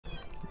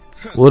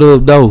What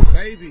up, though?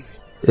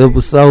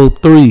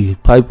 Episode 3,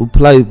 Paper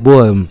Plate,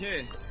 boy.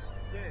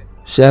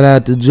 Shout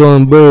out to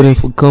Jordan Burton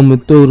for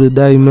coming through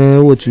today,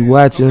 man. What you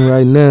watching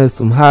right now is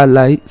some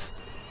highlights.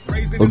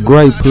 A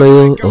great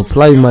player, a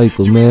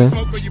playmaker, man.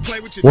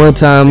 One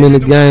time in the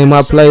game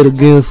I played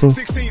against him,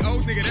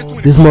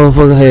 this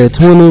motherfucker had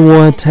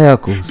 21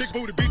 tackles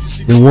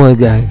in one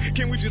game.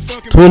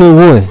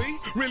 21.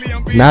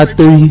 Not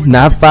 3,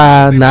 not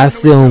 5, not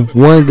 7,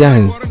 one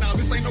game.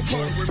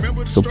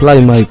 It's a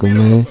playmaker,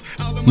 man.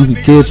 You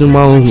can catch him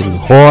on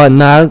hard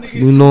knocks,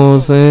 you know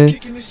what I'm saying?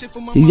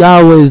 He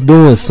always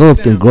doing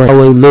something great. I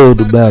always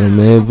loved about him,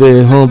 man.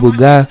 Very humble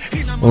guy.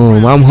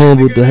 I'm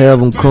humbled to have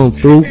him come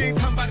through.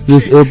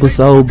 This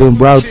episode been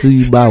brought to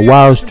you by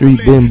Wall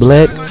Street Been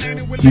Black.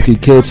 You can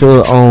catch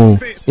her on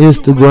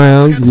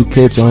Instagram. You can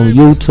catch her on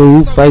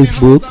YouTube,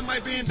 Facebook.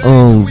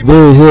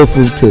 Very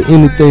helpful to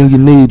anything you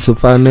need to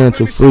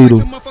financial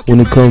freedom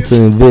when it comes to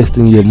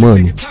investing your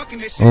money.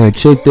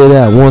 Check that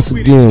out. Once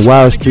again,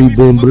 Wall Street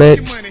Been Black.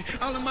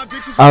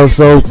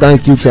 Also,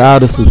 thank you to all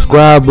the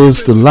subscribers,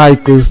 the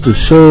likers, the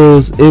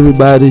shares,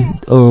 everybody,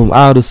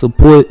 all the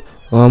support.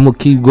 I'm gonna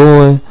keep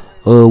going.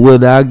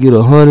 Whether I get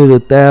 100,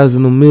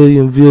 1,000,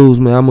 1,000,000 views,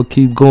 man, I'm gonna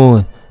keep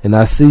going. And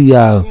I see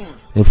y'all.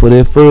 And for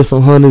that first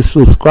 100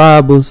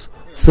 subscribers,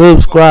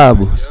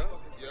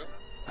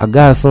 I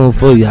got something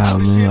for y'all,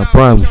 man. I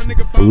promise you,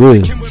 for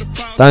real.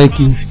 Thank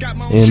you,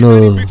 and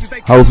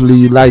hopefully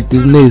you like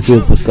this next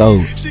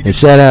episode. And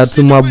shout out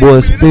to my boy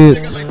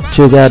Spence.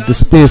 Check out the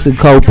Spence &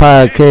 Co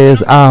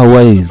podcast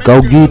always.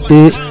 Go get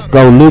that,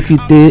 go look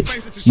at that.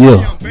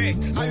 Yeah,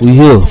 we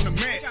here.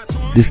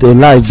 This that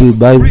life, big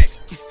baby.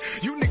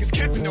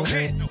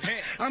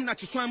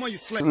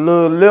 A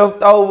little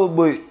left over,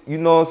 but you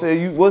know what I'm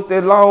saying. What's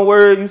that long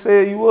word you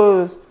said you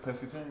was?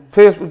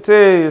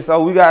 Pescatarian.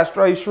 So we got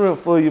straight shrimp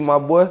for you, my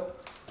boy.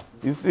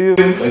 You feel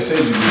me? They said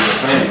you did your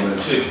thing with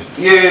the chicken.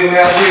 Yeah,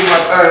 man, I did my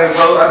thing,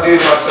 bro. I did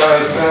my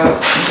thing, man.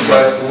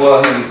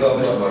 Here you go.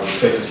 This is like a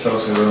Texas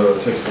toast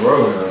and Texas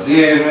roll.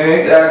 Yeah,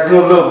 man. Got a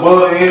good little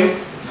butter in it.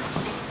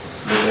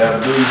 Good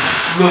dab do you.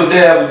 Good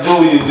dab to do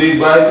you, big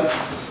baby.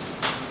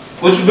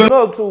 What you been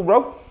up to,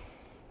 bro?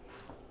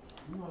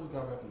 You always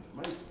got back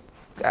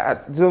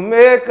from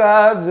Jamaica.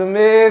 Got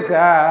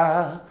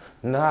Jamaica.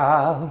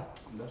 Nah.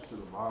 That's to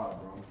the vibe,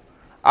 bro.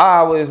 I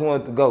always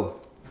wanted to go.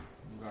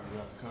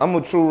 I'm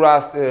a true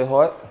roster at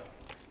heart.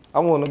 I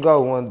want to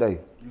go one day.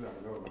 You gotta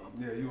go, bro.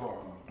 Yeah, you are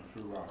a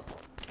true roster.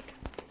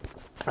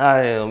 I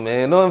am,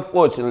 man.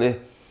 Unfortunately,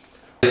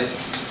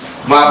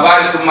 my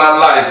advice of my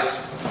life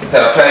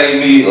have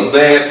paid me a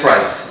bad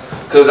price.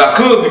 Cause I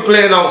could be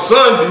playing on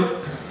Sunday.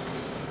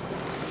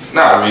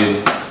 Not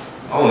really.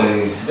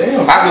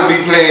 Damn. I could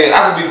be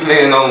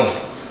playing on.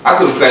 I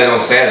could have played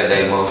on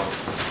Saturday, man.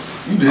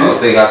 You did. I don't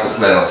think I could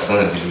play on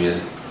Sunday,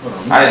 really.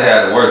 I didn't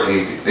have to work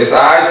ethic. It's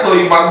alright for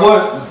you, my boy?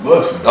 It's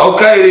busting.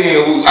 Okay then,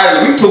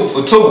 we 2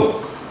 for 2.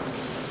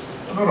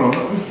 Hold on.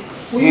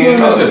 You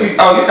thought it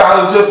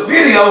was just a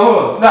video,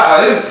 huh?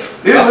 Nah, it's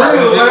real,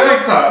 man.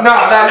 TikTok. Nah.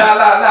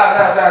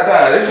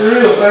 It's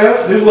real,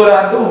 fam. This is what I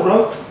do, bro.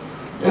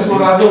 That's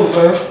what I do,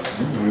 fam.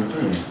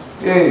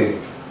 Yeah,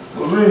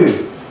 for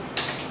real.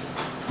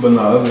 But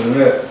nah, other than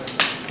that,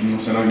 you know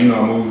what I'm saying? I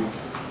moved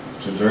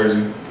to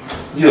Jersey.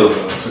 Yeah.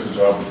 Took a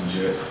job with the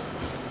Jets.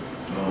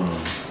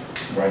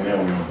 Right now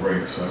we're on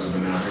break, so I've just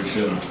been out here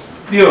chilling.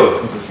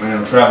 Yeah. With the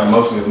fam, traveling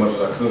mostly as much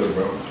as I could,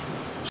 bro.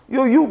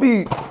 You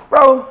be,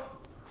 bro.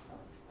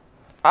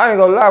 I ain't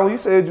gonna lie, when you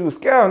said you was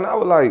scouting, I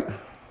was like,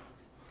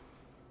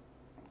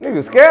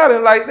 nigga,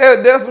 scouting like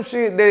that's some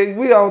shit that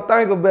we don't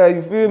think about,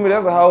 you feel me?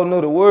 That's a whole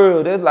nother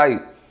world. That's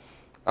like,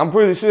 I'm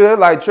pretty sure that's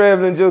like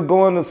traveling, just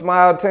going to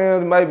small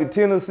towns, maybe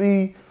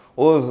Tennessee,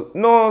 or, you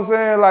know what I'm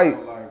saying?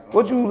 Like,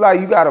 what you like,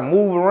 you gotta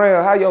move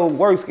around, how your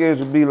work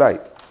schedule be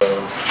like?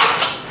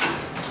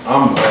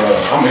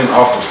 I'm in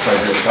office type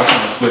here, so I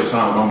kind of split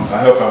time. I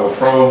help out with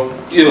pro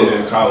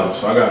and college,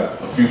 so I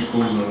got a few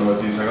schools in the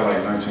Northeast. I got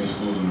like 19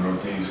 schools in the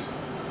Northeast.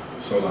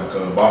 So like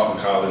Boston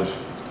College,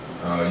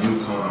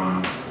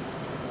 UConn,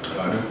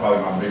 they're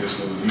probably my biggest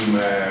schools,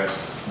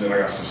 UMass. Then I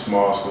got some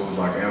small schools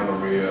like Anna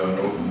Maria,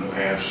 New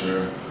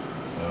Hampshire.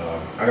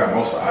 I got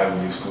most of the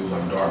Ivy League schools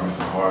like Dartmouth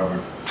and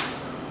Harvard.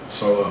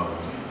 So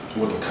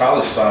with the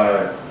college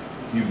side,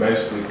 you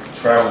basically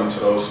traveling to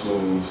those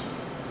schools.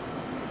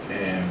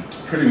 And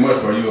pretty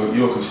much, bro,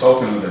 you're a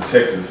consultant and a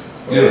detective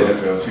for the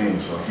NFL team.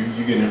 So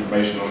you get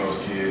information on those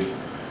kids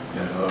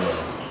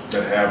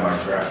that have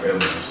like draft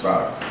eligible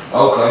stock.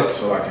 Okay.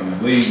 So like in the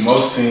league,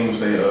 most teams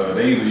they either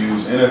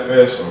use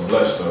NFS or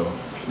Blesto.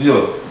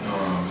 Yeah.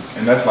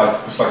 And that's like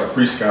it's like a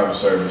pre-scouting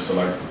service. So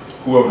like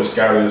whoever the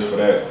scout is for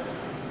that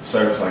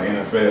service, like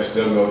NFS,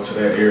 they'll go to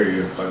that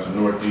area, like the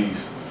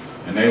Northeast,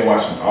 and they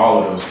watching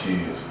all of those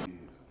kids.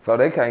 So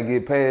they can't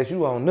get past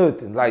you on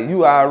nothing. Like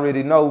you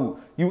already know,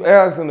 you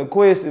answering the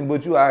question,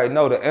 but you already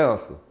know the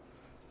answer.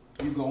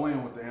 You go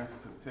in with the answer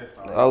to the test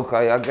already.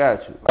 Okay, I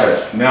got you.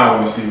 Now I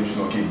want to see if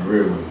you're gonna keep it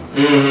real with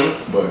me.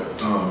 Mm-hmm. But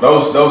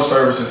those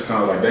services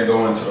kind of like they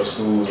go into the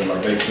schools and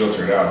like they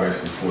filter it out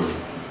basically for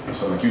you.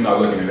 So like you're not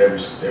looking at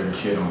every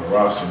kid on the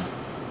roster.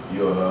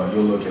 You'll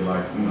look at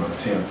like, you know,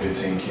 10,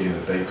 15 kids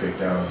that they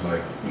picked out. It's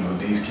like, you know,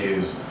 these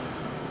kids,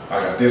 I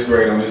got this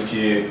grade on this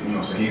kid, you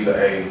know, so he's an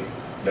A.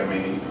 That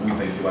means we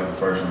think he's like a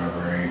first round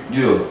grade.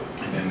 Yeah.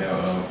 And then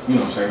they'll, you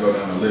know what I'm saying, go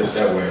down the list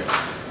that way.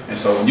 And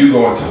so when you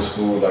go into the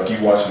school, like you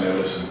watching that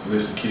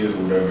list of kids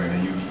or whatever, and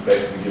then you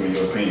basically giving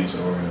your opinion to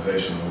the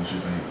organization on what you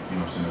think, you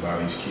know what I'm saying,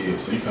 about each kid.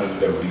 So you kind of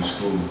do that with each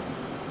school.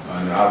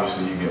 And then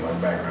obviously you get like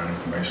background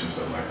information,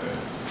 stuff like that.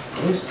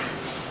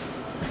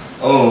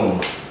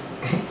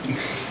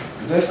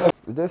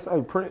 Is that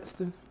say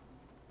Princeton?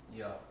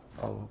 Yeah.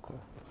 Oh, okay.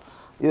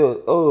 Yeah,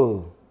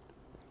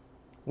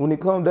 when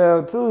it come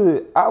down to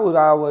it, I would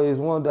always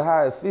wonder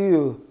how it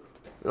feel,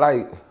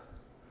 like,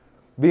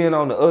 being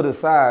on the other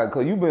side,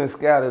 because you've been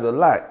scouted a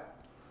lot.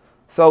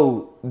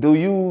 So, do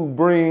you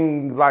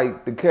bring,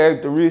 like, the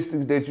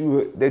characteristics that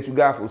you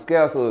got from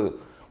scouts, or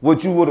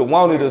what you would have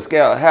wanted a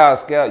scout, how a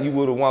scout you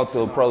would have wanted to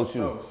approach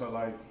you? So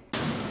like,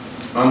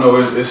 I know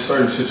it's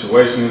certain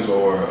situations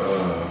or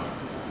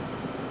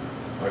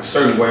like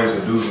certain ways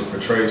that dudes are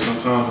portrayed.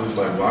 Sometimes it's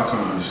like, well, I kind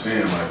of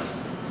understand like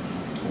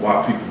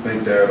why people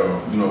think that,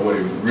 or you know what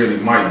it really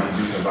might be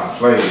because I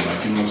played,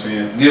 like, you know what I'm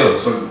saying? Yeah.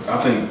 So I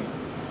think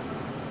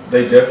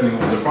they definitely,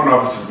 the front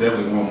offices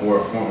definitely want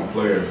more former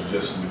players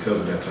just because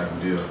of that type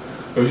of deal,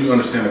 because you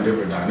understand a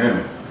different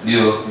dynamic. Yeah.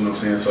 You know what I'm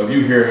saying? So if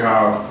you hear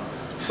how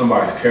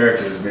somebody's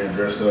character is being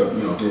dressed up,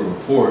 you know, through a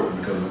report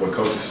because of what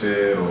coaches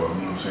said, or you know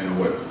what I'm saying,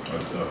 what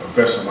a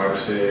professor might have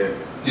said.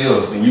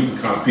 Yeah. Then you can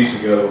kind of piece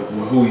together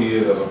who he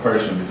is as a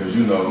person because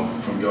you know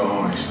from your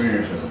own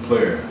experience as a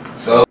player.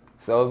 So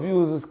if you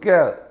was a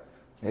scout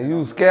and you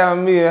was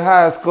scouting me in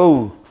high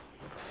school,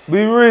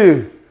 be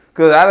real,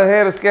 cause I done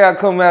had a scout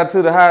come out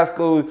to the high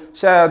school.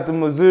 Shout out to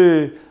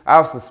Missouri,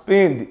 I was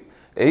suspended,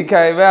 and he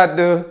came out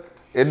there.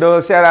 And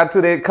shout out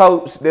to that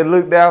coach that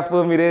looked out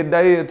for me that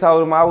day and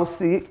told him I was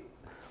sick.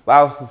 But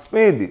I was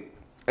suspended.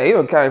 And he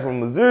done came from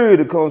Missouri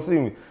to come see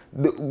me.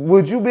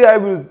 Would you be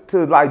able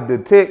to like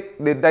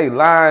detect that they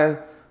lying,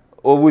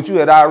 or would you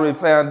had already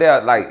found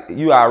out like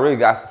you already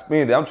got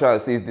suspended? I'm trying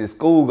to see if this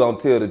school gonna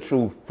tell the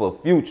truth for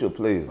future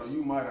players. So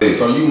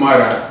I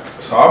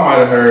might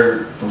have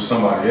heard from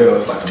somebody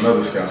else, like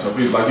another scout. So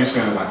like you're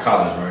saying, like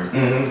college, right?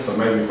 Mm-hmm. So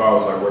maybe if I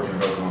was like working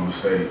at Oklahoma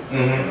State,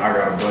 and I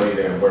got a buddy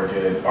that worked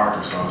at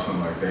Arkansas or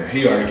something like that,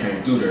 he already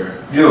came through there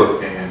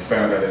and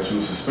found out that you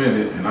were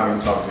suspended, and I done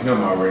talked to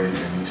him already,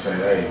 and he said,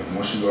 hey,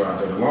 once you go out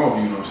there to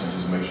Longview, you know what I'm saying,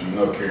 just make sure you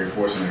know Kerry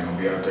Fortson ain't gonna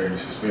be out there,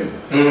 he's suspended.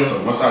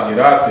 So once I get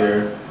out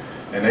there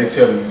and they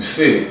tell me you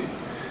sick,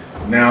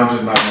 now I'm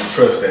just not gonna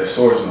trust that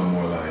source no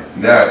more. Like,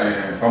 you know what I'm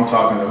saying? If I'm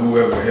talking to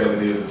whoever the hell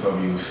it is that told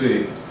me you was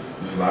sick,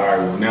 just like, all right,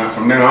 well now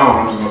from now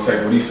on, I'm just gonna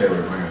take what he said with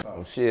a grain of salt.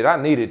 Oh shit, I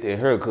needed that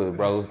haircut,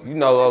 bro. You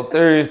know, on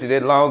Thursday,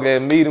 that long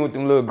ass meeting with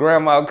them little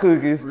grandma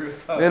cookies,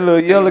 that little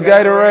yellow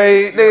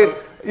Gatorade,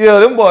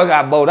 them boys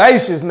got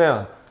bodacious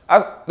now.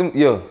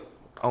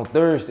 On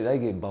Thursday they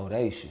get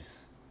bodacious.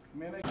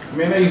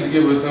 Man, they used to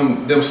give us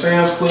them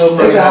Sam's Club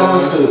they got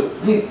us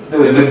the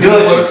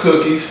Dutchess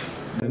cookies.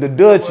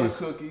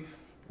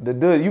 The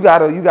Dutchess. You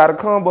got a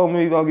combo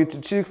meal. You gonna get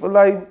your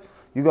Chick-fil-A,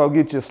 you gonna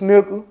get your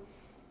Snicker,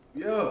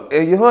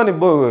 and your Honey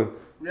Bun,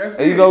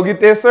 and you gonna get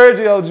that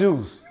Sergio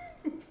juice.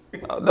 I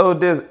don't know if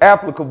that's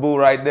applicable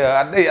right there.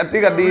 I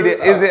think I need it.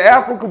 Is it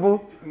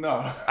applicable?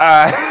 No.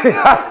 I'm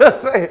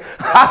just saying.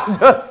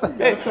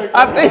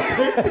 I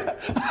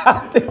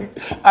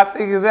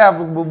think it's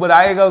applicable, but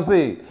I ain't gonna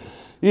say it.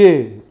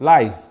 Yeah,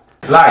 life.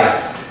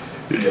 Yeah,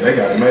 they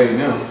got it made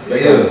now.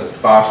 They got it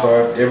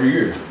 5-star every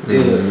year.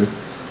 Yeah.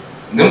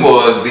 Them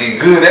boys be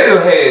good. They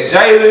done had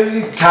Jalen, he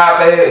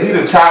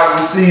the top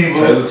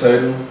receiver. Taylor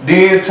Tatum.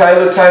 They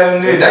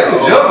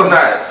was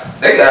juggernaut.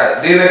 They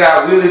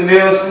got Willie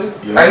Nelson.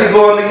 Yeah. Like he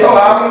going to your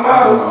alma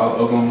mater?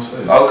 Oklahoma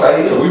State.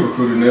 Okay. So we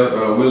recruited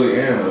Willie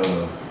and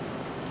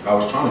I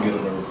was trying to get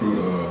him to recruit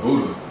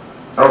Buddha.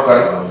 Okay.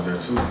 I was there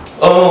too.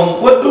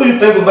 What do you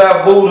think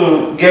about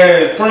Buddha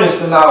Gary's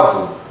Princeton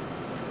offer?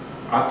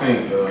 I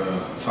think so.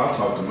 I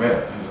talked to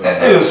Matt.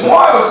 That nigga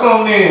smart or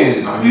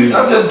something. Nah, he's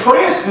not just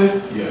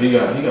Princeton. Yeah, he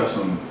got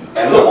some.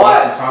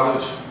 What?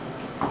 College.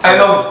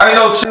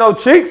 Ain't no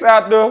cheeks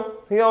out there.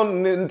 He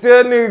don't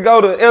tell nigga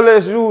go to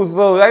LSU,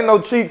 so ain't no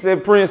cheeks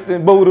at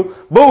Princeton, Buddha.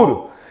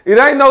 It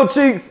ain't no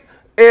cheeks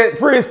at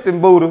Princeton,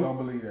 Buddha. Don't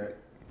believe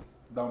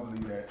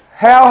that.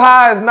 How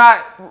High is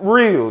not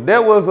real.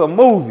 That was a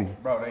movie.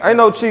 Bro, ain't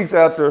no cheeks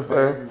out there,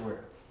 fam.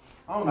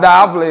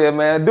 Nah, I'm playing,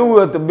 man. Do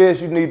what the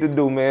best you need to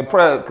do, man.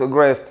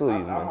 Congrats to you,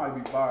 man. I might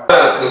be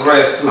biased.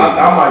 Congrats to you.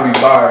 I might be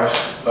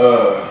biased,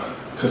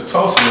 cause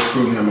Tulsa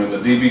recruiting him, and the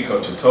DB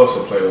coach at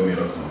Tulsa played with me at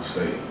Oklahoma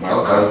State.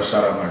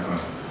 Shout out Mike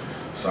Hunter.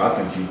 So I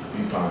think he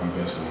probably be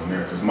best going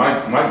there, cause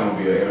Mike gonna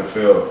be an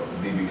NFL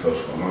DB coach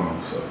for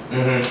long. So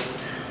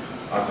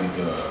I think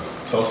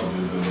Tulsa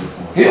be a good look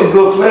for him. He a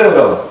good player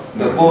though.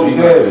 That boy,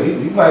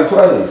 he might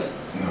play this.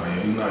 No, yeah,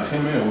 he's nice.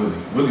 Him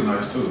and Willie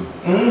nice too.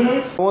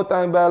 One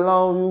thing about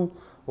Longview,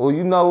 well,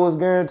 you know what's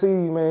guaranteed,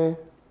 man.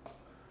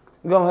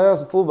 You gonna have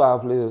some football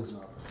players.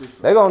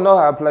 They gonna know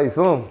how to play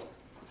some.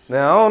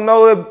 Now, I don't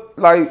know if,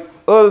 like,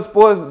 other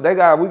sports, we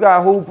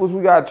got hoopers,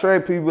 we got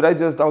track people, they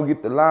just don't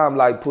get the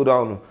limelight put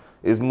on them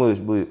as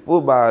much. But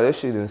football, that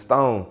shit in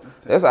stone.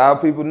 That's how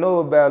people know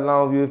about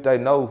Longview if they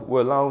know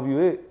where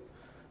Longview is.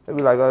 They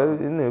be like, oh,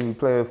 this nigga be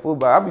playing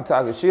football. I be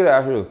talking shit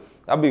out here.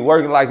 I be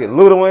working like at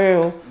Little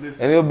M,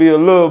 and it'll be a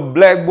little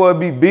black boy,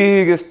 be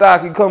big and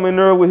stocky, come in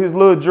there with his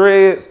little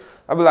dreads.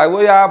 I be like,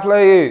 where y'all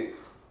play at?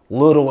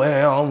 Little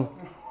M.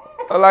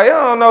 I'm like,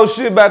 y'all don't know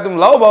shit about them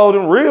Lobos,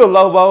 them real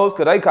Lobos,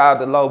 because they call it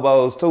the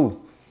Lobos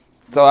too.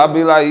 So I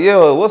be like,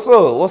 yeah, what's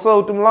up? What's up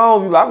with them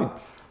Longview? I be,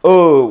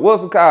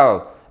 what's it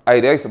called?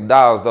 Hey, they some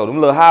dogs though. Them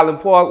little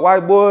Highland Park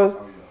white boys.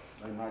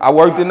 I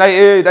worked in their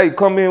area. They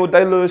come in with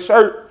their little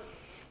shirt.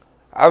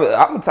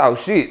 I'ma talk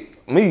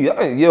shit. Me,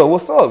 yo,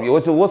 what's up? Yo,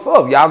 what's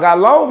up? Y'all got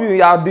Longview in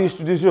y'all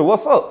district this year.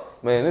 What's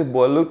up? Man, this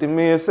boy looked at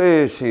me and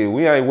said, shit,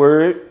 we ain't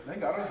worried.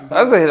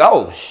 I said,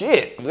 oh,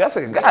 shit. I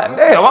said, God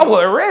damn, I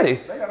wasn't ready.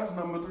 They got us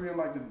number 3 in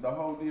like the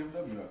whole DFW,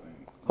 I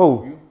think.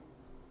 Who?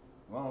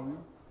 Longview.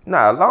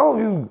 Nah,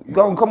 Longview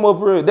gonna come up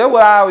here. That's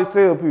what I always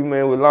tell people,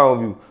 man, with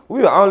Longview.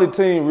 We the only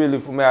team really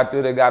from out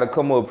there that gotta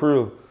come up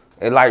here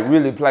and like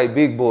really play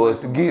big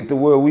boys to get to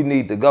where we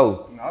need to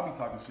go. I'll be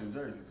talking shit in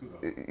Jersey too,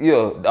 though.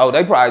 Yeah, oh,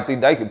 they probably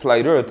think they can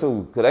play there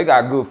too, because they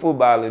got good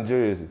football in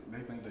Jersey. They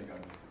think they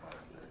got good football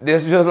in Jersey.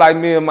 That's just like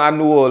me and my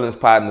New Orleans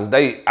partners.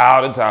 They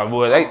all the time,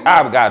 boy.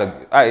 I've got to.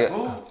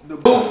 The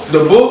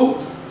Boo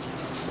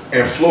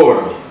in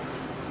Florida.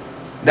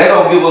 They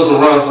gonna give us a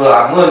run for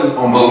our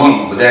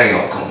money, but they ain't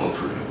gonna come up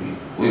here.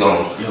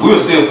 We'll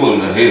still put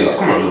them in the hell.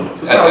 Come on,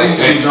 that's how we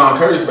used to be John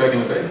Curtis back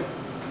in the day.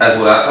 That's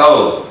what I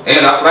told him.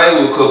 And I played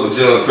with a couple of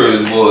John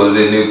Curtis boys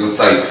at Nickel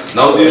State.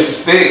 No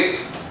disrespect.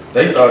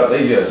 They thought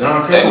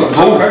John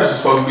Curtis is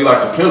supposed to be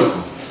like the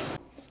pinnacle.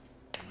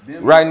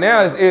 Right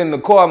now it's in the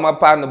car. My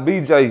partner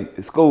BJ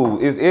at school.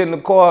 It's in the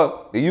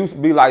car. It used to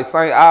be like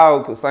St. Al,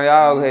 because St.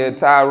 Al had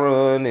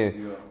Tyrone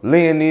and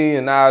Lenny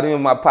and all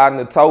them. My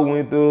partner Toe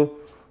went through.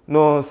 You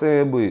know what I'm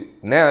saying?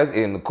 But now it's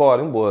in the car.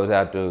 Them boys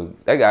out there,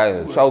 they got in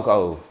a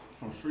chokehold.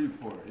 From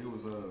Shreveport, it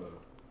was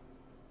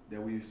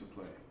that we used to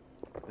play.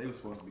 They were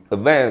supposed to be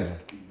Evangel.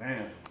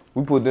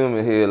 We put them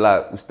in here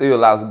like we still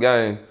lost the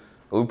game.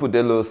 But we put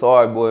that little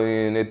sorry boy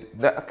in.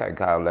 I can't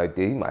call him like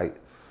that.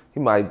 He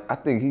might. I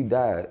think he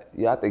died.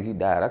 Yeah, I think he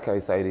died. I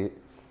can't say that.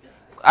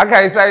 I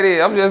can't say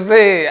that. I'm just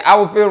saying I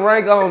would feel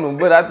rank on him,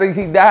 but I think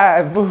he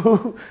died,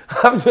 fool.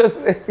 I'm just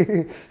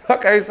saying I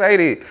can't say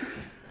that.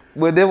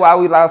 But that's why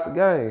we lost the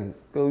game.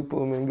 Cause we put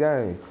them in the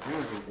game.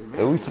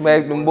 And we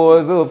smacked them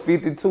boys up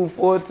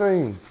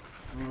 52-14.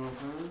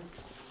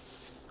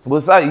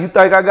 But say, you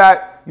think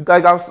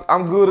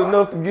I'm good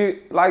enough to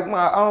get like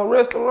my own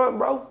restaurant,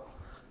 bro?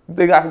 You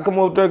think I can come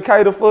up there and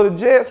cater for the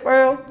Jets,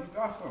 fam? You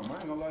got something. I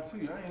ain't gonna lie to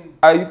you.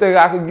 You think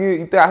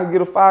I could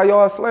get a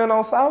 5-yard slant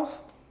on sauce?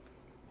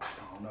 I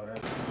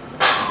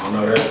don't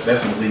know.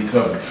 That's elite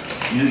coverage.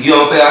 You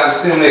don't think I can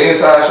stem the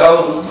inside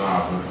shoulder?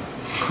 Nah,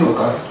 brother.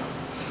 Okay.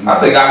 I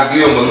think I can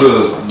give him a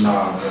little.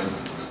 Nah, man.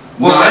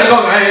 Well, I ain't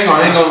gonna.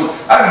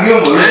 I can give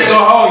him a little. I ain't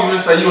gonna hold you and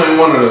say you ain't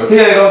one of the. He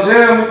ain't gonna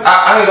jam me.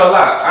 I ain't gonna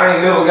lie. I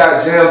ain't never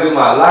got jammed in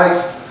my life,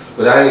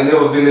 but I ain't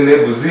never been in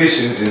that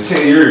position in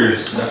 10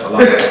 years. That's a lot.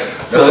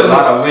 That's a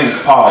lot of link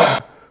pause.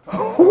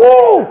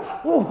 Whoa.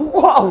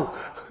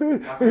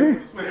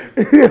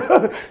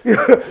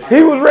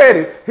 He was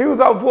ready. He was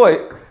on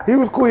point. He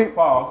was quick.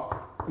 Pause.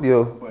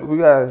 Yeah, we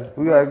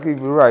gotta keep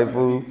it right,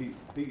 fool. He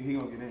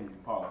gonna get in you.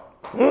 Pause.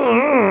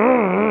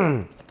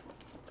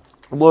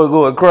 Boy,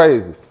 going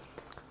crazy.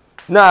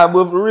 Nah,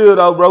 but for real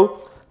though,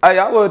 bro. Hey,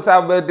 I wasn't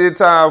talking about this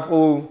time,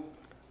 fool.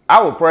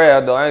 I was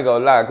proud though, I ain't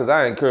gonna lie, cause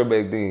I ain't care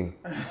back then.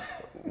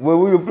 When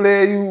we were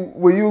playing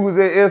when you was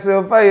at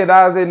SFA and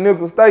I was at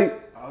Nickel State.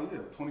 Oh yeah,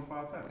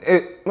 25 times.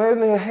 Man,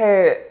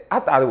 nigga I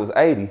thought it was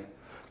 80.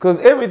 Cause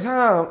every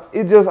time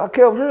I kept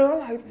hearing, I'm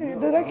like, man,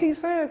 did they keep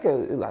saying?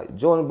 Cause it's like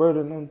Jordan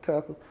Burton on the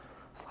tackle.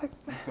 It's like,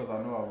 man. Because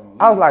I knew I was gonna lose.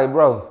 I was like,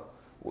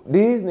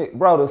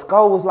 bro, the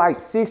score was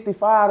like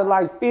 65 to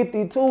like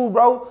 52,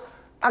 bro.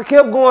 I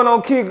kept going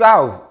on kick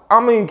return.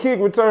 I'm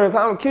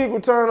kick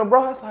returner,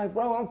 bro. I was like,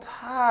 bro, I'm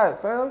tired,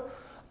 fam.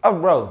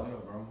 Bro. Yeah,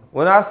 bro.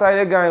 When I say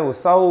that game was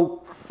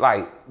so,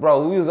 like,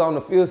 bro, we was on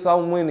the field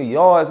so many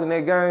yards in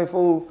that game,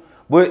 fool.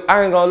 But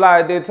I ain't gonna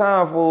lie, at that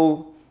time,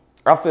 fool,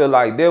 I feel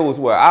like that was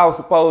where I was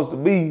supposed to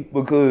be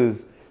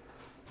because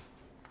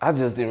I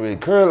just didn't really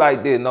care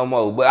like that no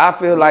more. But I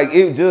feel like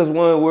it just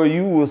wasn't where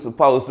you was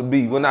supposed to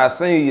be. When I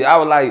seen you, I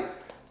was like,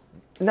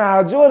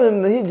 nah,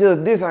 Jordan,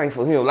 this ain't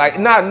for him. Like,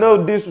 not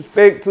no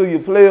disrespect to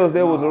your players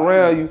that was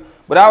around you,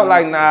 but I was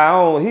like,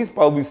 nah, he's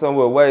supposed to be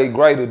somewhere way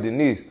greater than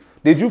this.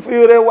 Did you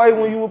feel that way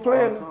when you were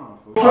playing? All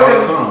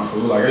the time,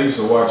 fool. Like, I used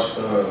to watch,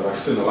 I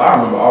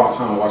remember all the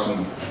time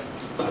watching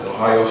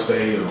Ohio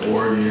State and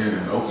Oregon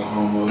and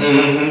Oklahoma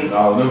and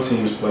all of them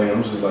teams playing.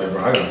 I'm just like,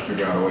 bro, I gotta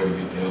figure out a way to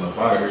get the hell up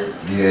out of here.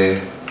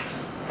 Yeah.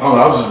 I don't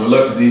know, I was just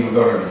reluctant to even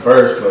go there in the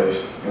first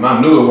place. And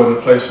I knew it wasn't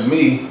a place for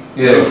me.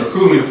 Yeah. They was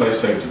recruiting me to play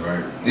safety,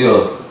 right?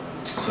 Yeah.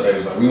 So they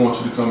was like, we want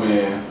you to come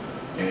in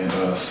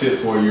and sit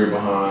for a year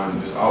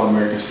behind this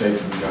All-American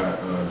safety. We got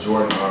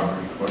Jordan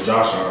Aubrey, or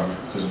Josh Aubrey,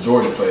 because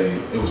Jordan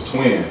played, it was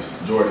twins,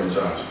 Jordan and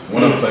Josh.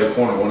 One of them played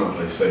corner, one of them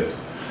played safety.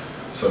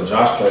 So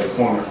Josh played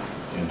corner,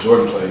 and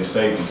Jordan played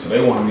safety, so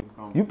they wanted me to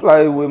come. You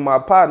played with my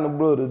partner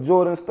brother,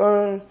 Jordan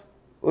Stearns?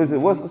 What's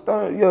the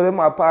Stearns? Yeah, that's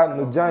my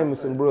partner,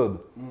 Jameson brother.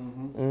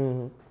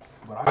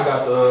 But I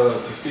got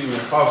to Stephen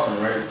and Foster,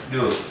 right?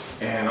 Yeah.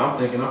 And I'm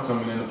thinking I'm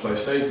coming in to play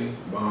safety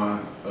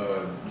behind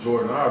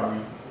Jordan Aubrey.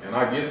 And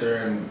I get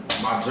there and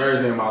my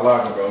jersey in my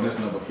locker, bro, this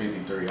number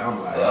 53.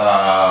 I'm like,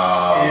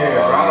 yeah,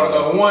 bro, I don't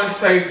know, one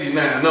safety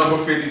now,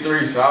 number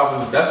 53.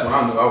 So that's when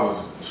I knew I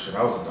was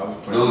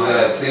playing. Those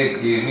ass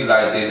Tech did me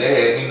like that.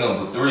 They had me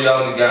number 3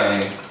 on the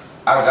game.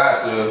 I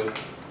got the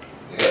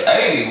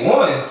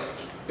 81.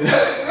 Who the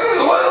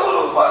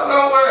fuck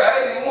gonna wear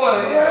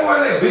 81? You ain't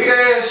wearing that big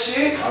ass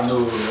shit. I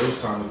knew it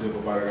was time to dip a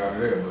body out of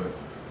there,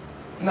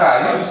 but nah,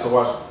 I used to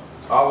watch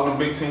all of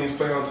the big teams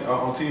play on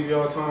TV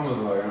all the time. Was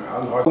like,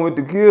 I know. With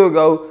the kill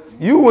go,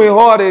 you went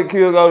hard at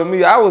kill go to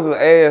me. I was an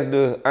ass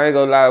dude. I ain't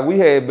gonna lie. We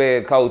had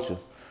bad culture,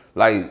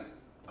 like.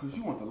 Cause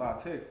you went to La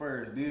Tech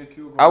first, then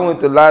kill go. I went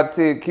to La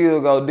Tech,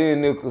 kill go,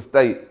 then Nickel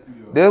State.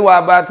 Yeah. That's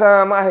why by the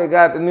time I had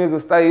got to Nickel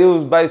State, it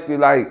was basically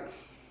like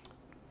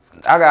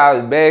I got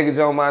all this baggage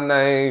on my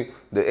name.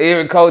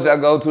 Every coach I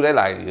go to, they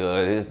like,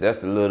 yeah, that's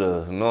the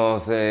little, you know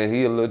what I'm saying?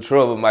 He a little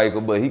troublemaker,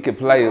 but he can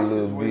play a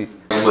little bit.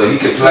 But he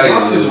can play.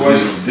 My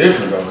situation was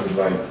different though, cause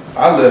like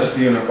I left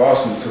Stephen and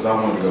Boston because I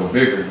wanted to go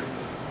bigger.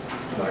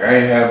 Like I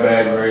ain't have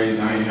bad grades,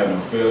 I ain't had no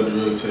failed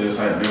drug tests,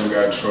 I ain't never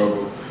got in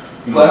trouble.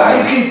 You know but how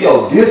you keep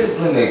your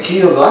discipline at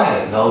kill go? I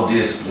had no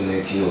discipline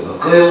at kill go,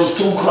 cause it was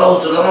too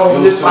close to the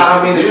home. This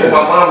 5 minutes from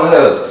my mama's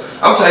house.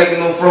 I'm taking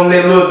them from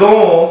that little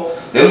dorm.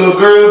 That little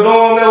girl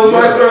dorm that was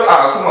right there.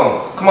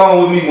 Ah, come on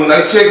with me. When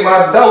they check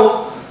my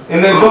door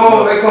in that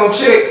dorm, they come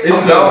check.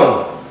 It's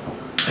gone.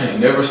 I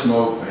ain't never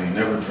smoked. I ain't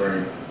never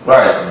drank.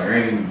 Right. So I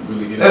ain't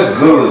really getting. That's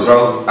good,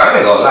 bro. I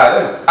ain't gonna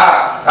lie.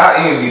 I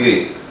envy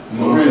that. You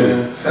know what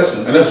I'm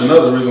saying? And that's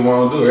another reason why I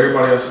don't do it.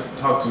 Everybody else I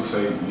talk to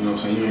say, you know what I'm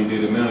saying, you ain't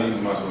did it now, you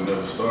might as well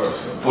never start.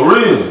 So. For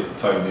real?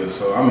 Type deal.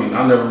 So I mean,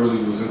 I never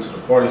really was into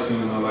the party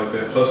scene and nothing like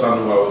that. Plus, I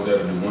knew I was there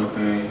to do one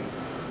thing,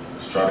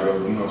 just try to go,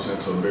 you know what I'm saying,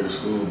 to a bigger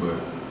school. But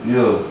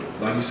yeah,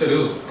 like you said, it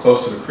was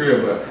close to the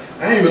crib, but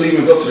I ain't really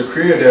even go to the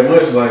crib that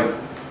much. Like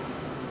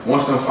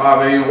once them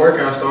 5 a.m.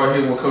 workouts started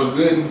hitting with Coach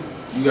Gooden,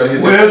 you gotta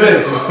hit that.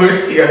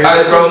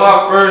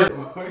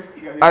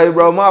 Hey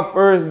bro, my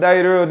first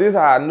day there, this is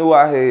how I knew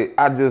I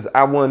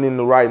wasn't in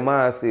the right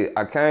mindset.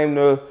 I came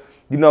there,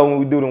 you know, when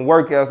we do them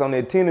workouts on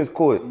that tennis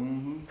court.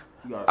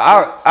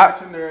 I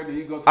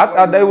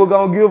thought they were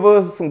gonna give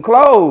us some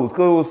clothes, cause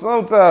it was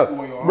sometime,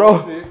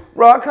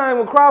 bro. I came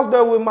across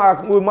there with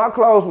my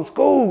clothes from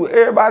school.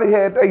 Everybody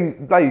had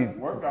they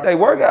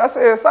workout. I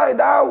said, "Say,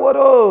 dog,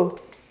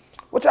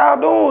 what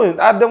y'all doing?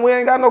 We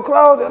ain't got no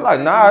clothes." They're like,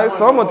 "Nah, it's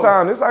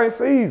summertime. This ain't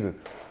season."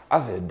 I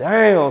said,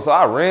 "Damn!" So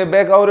I ran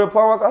back over there,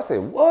 Park. I said,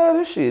 "What?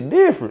 This shit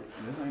different."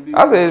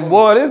 I said,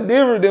 "Boy, this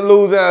different than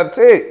losing out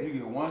Tech." You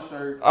get one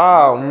shirt.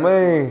 Oh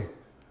man.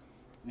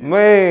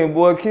 Man,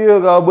 boy, kill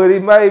go, but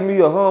it made me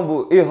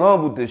it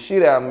humbled the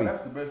shit out of me.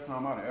 That's the best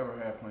time I've ever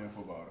had playing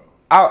football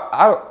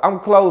though. I'm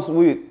close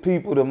with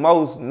people the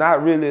most,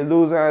 not really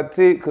losing out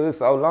Tech, cause it's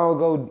so long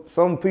ago.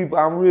 Some people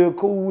I'm real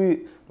cool with,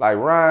 like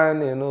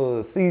Ryan and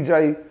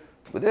CJ,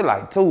 but they're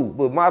like 2.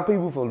 But my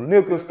people from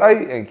Nickel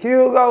State and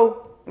Kilgo,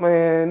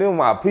 man, they're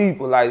my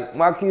people. Like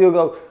my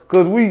Kilgo,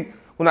 cause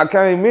when I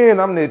came in,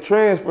 I'm that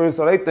transfer,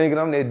 so they thinking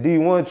I'm that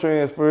D1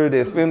 transfer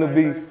that's finna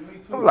be.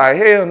 I'm like,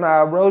 hell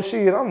nah, bro.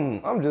 Shit,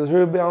 I'm just here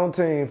to be on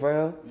team,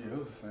 fam. Yeah,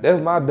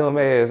 that's my dumb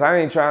ass. I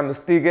ain't trying to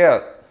stick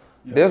out.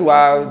 Yeah,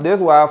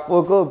 that's why I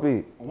fuck up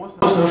it. Once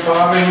the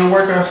 5 a.m.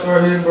 workout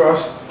started hitting, bro,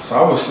 so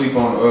I would sleep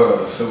on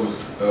so it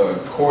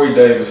was Corey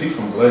Davis. He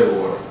from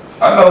Gladewater.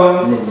 I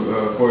know him.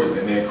 Remember Corey,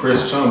 and then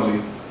Chris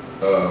Chumley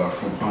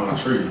from Pine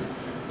Tree.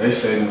 They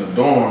stayed in the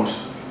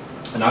dorms,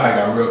 and I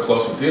got real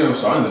close with them,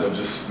 so I ended up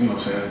just, you know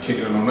what I'm saying,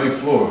 kicking it on their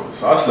floor.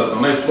 So I slept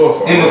on their floor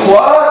for in the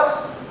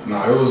quads?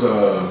 Nah, it was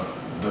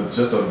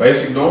just a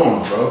basic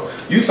dorm, bro.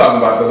 You talking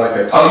about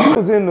that? Oh, you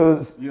was in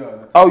the.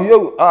 Yeah.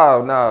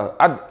 Oh, nah.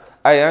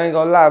 I ain't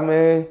gonna lie,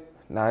 man.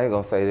 Nah, I ain't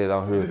gonna say that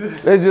on here.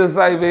 Let's just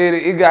say, man,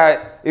 it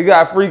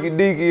got freaky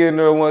deaky in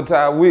there one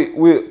time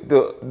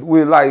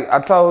with like I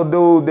told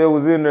dude that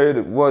was in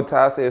there one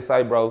time. I said,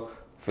 "Say, bro,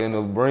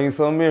 finna bring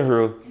something in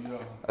here." Yeah.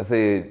 I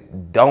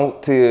said,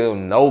 "Don't tell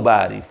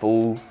nobody,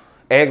 fool.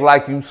 Act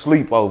like you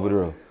sleep over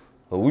there.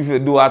 But we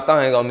finna do our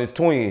thing on this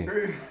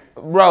twin,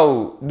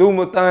 bro. Do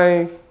my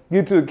thing."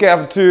 Get to the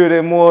cafeteria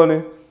that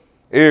morning,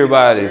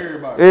 everybody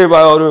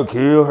over there,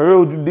 Kill, heard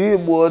what you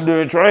did, boy,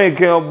 during train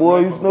camp,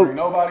 boy. You snook.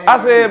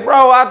 I said,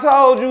 bro, I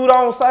told you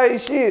don't say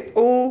shit,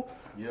 ooh.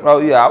 Yeah. Bro,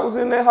 yeah, I was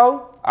in that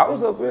hole. I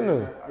was up in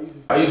there.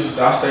 I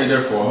stayed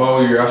there for a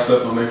whole year. I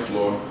slept on their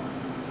floor.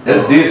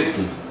 That's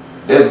discipline.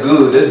 That's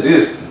good. That's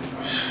discipline.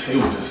 It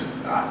was just,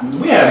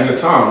 we had a good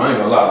time. I ain't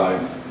gonna lie.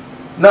 Like,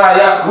 Nah,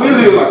 yeah,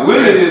 Willie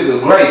is a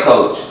great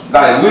coach.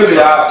 Like Willie,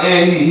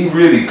 and he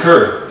really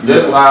care.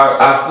 That's why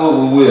I fuck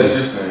with Willie. That's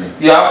his thing.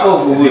 Yeah, I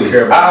fuck with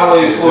Willie. I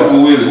always fuck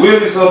with Willie.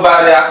 Willie's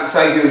somebody I can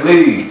take his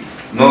lead.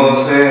 You know what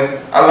I'm saying?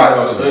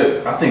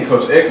 I think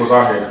Coach Eck was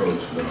our head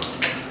coach, though.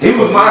 He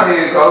was my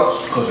head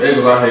coach. Coach Eck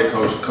was our head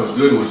coach. Coach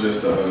Gooden was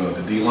just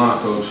the D-line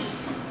coach,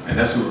 and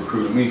that's who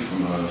recruited me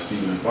from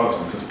Stephen and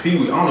Boston. Because Pee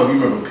Wee, I don't know if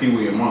you remember Pee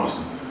Wee and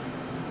Monson.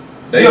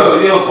 They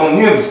from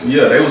Henderson.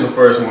 Yeah, they was the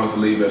first ones to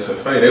leave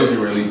SFA. They was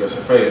getting ready to leave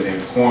SFA, and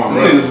then Quan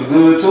They was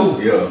good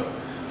too. Yeah.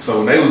 So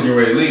when they was getting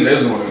ready to leave, they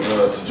was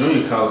going to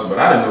junior college, but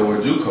I didn't know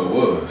where JUCO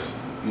was.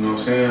 You know what I'm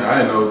saying?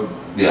 I didn't know.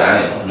 Yeah,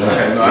 I ain't know.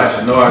 I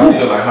had no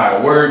idea like how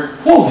it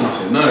worked. Woo. I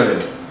said none of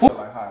that.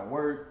 Like how it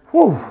worked.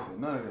 Woo. I said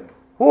none of that.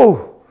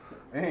 Woo.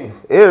 Dang.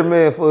 Every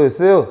man for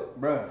himself.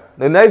 Bruh.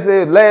 Then they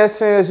said Last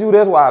Chance U,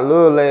 that's why I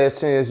love Last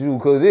Chance U,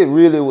 cause it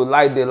really was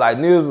like that. Like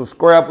niggas will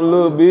scrap a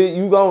little bit.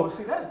 You gon'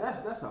 see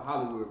that's a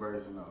Hollywood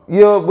version though.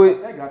 Yeah,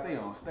 but they got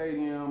their own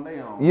stadium, they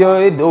own. Yeah,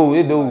 it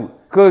do.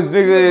 Cause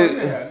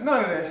nigga,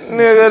 none of that shit.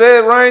 Nigga,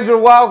 that Ranger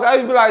walk, I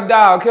used to be like,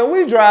 dog, can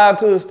we drive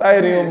to the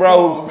stadium,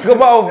 bro?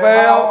 Come on,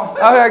 fam.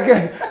 I'm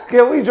like,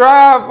 can we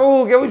drive,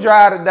 fool? Can we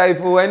drive today,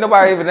 fool? Ain't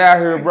nobody even out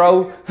here,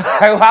 bro.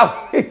 Like,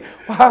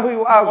 why we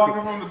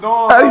walking from the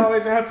dorm all the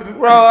way down to the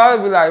bro,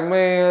 I'd be like,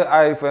 man,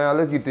 hey, fam,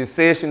 let's get this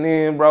session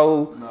in,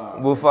 bro.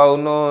 Before,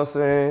 you know what I'm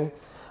saying?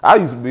 I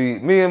used to be,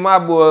 me and my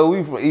boy,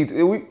 we from East,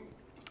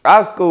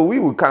 our school, we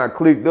would kind of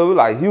clicked up,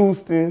 like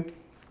Houston,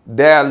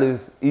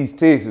 Dallas, East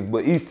Texas.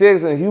 But East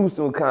Texas and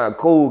Houston were kind of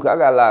cool, cause I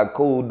got a lot of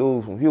cool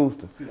dudes from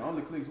Houston. See, the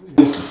only cliques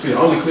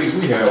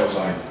we had was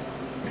like,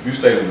 if you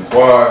stayed in the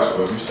quads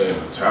or if you stayed in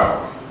the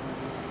tower.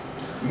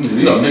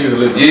 You know, niggas that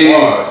live in the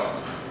quads,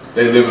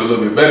 they live a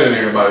little bit better than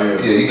everybody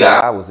else.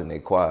 I was in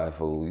that quad,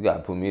 fool. You gotta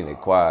put me in that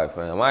quad,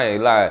 fam. I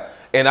ain't lying.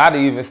 And I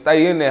didn't even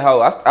stay in that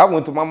house. I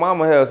went to my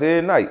mama's house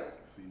every night.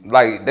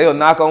 Like, they'll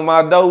knock on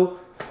my door,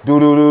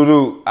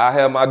 do. I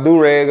have my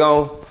do-rag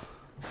on.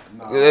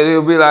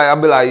 It'll be like,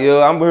 I'll be like,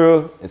 yeah, I'm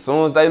here. As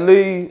soon as they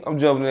leave, I'm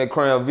jumping in that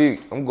Crown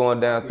Vic. I'm going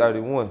down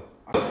 31.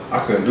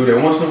 I couldn't do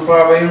that. Once some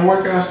 5 a.m.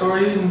 workout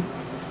started eating,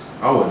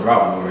 I was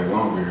dropping all day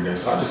long every day.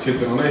 So I just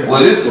kept it on there.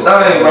 Well, this is the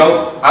thing,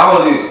 bro. I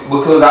only,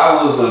 because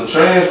I was a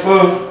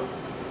transfer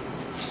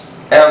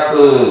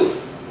after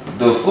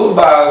the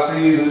football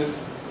season,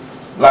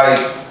 like,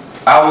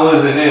 I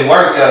wasn't in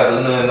workouts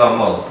or nothing no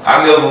more.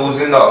 I never was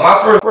in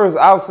my first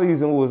out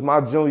season was my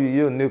junior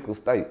year in Nickel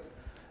State.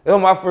 It was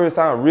my first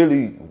time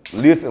really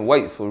lifting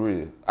weights for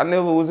real. I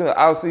never was in an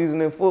out season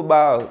in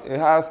football in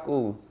high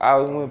school. I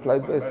always went to play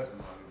basketball.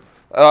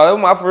 It was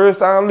my first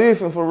time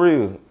lifting for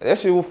real. That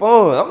shit was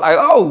fun. I'm like,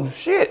 oh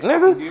shit,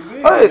 nigga.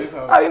 Hey,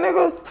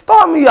 nigga,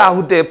 start me out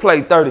with that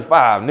plate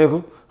 35,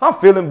 nigga. I'm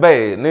feeling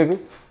bad, nigga.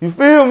 You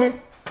feel me?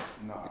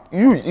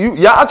 Nah.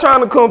 Y'all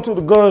trying to come to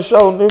the gun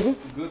show, nigga.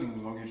 Gooden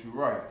was gonna get you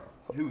right.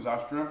 He was our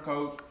strength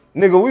coach.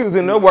 Nigga, we was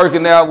in there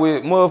working out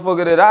with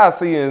motherfucker that I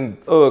see in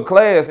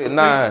class at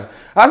 9.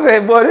 I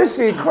said, boy, this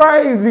shit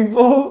crazy,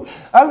 fool.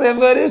 I said,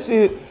 boy, this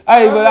shit.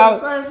 Hey, but I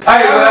was same thing.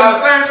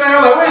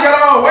 Like, we ain't got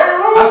our own weight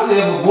room. I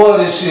said, but boy,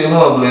 this shit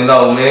humbling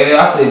though, man.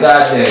 I said,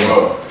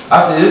 goddamn.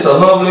 I said, it's a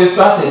humbling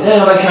experience. I said,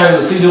 damn, I came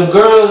to see them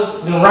girls,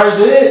 them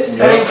Rangerettes.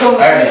 They ain't come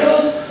to see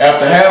us.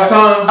 After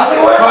halftime, I said,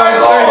 where everybody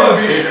going?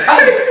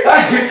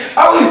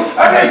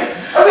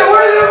 I said,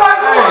 where is everybody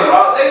going,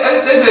 bro?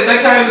 They said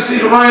they came to see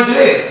the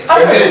Rangerettes.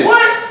 I said,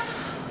 what?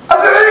 I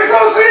said, they didn't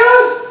come see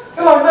us?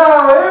 They're like,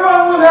 nah,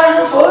 everybody went out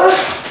here for us.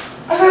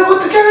 I said,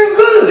 but the game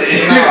good.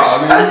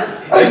 Nah, man.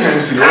 They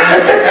came to see the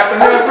Rangerettes. After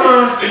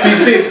halftime,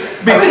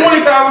 be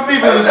 20,000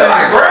 people in the stadium.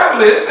 Like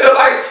grabbing it. It feel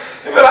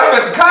like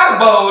I'm at the Cotton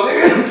Bowl,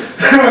 nigga.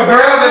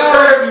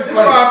 There's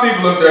 5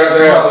 people up there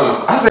after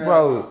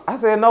halftime. I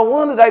said, no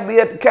wonder they be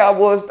at the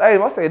Cowboys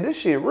Stadium. I said, this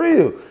shit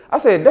real. I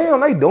said,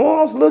 damn, they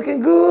dorms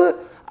looking good.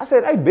 I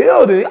said, they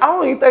building. I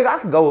don't even think I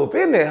could go up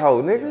in that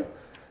hole, nigga.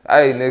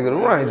 Hey, nigga, the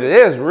Ranger,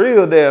 that's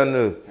real down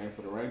there. And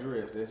for the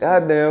Rangerettes,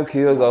 goddamn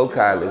kill go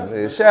college,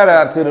 man. Shout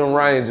out to them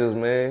Rangers,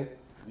 man.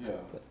 Yeah.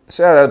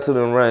 Shout out to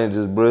them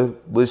Rangers, bro.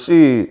 But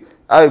shit,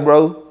 hey,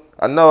 bro,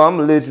 I know I'm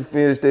gonna let you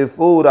finish that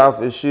food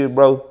off and shit,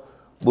 bro.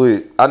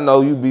 But I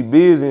know you be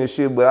busy and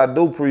shit, but I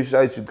do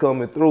appreciate you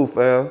coming through,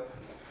 fam.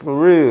 For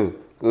real.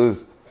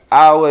 Cause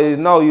I always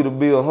know you to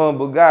be a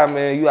humble guy,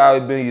 man. You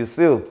always been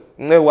yourself.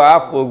 And that's why I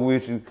fuck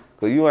with you.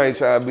 Cause you ain't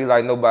trying to be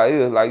like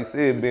nobody else. Like you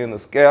said, being a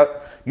scout.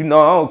 You know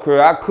I don't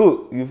care. I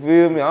cook. You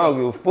feel me? I don't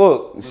give a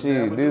fuck.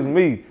 Shit, this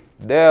me.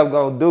 Dab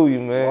gonna do you,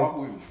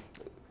 man.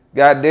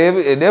 God damn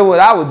it. And that's what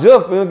I was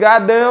just feeling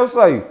goddamn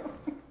say.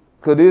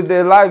 Cause this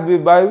that life,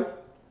 big baby.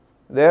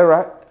 That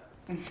right.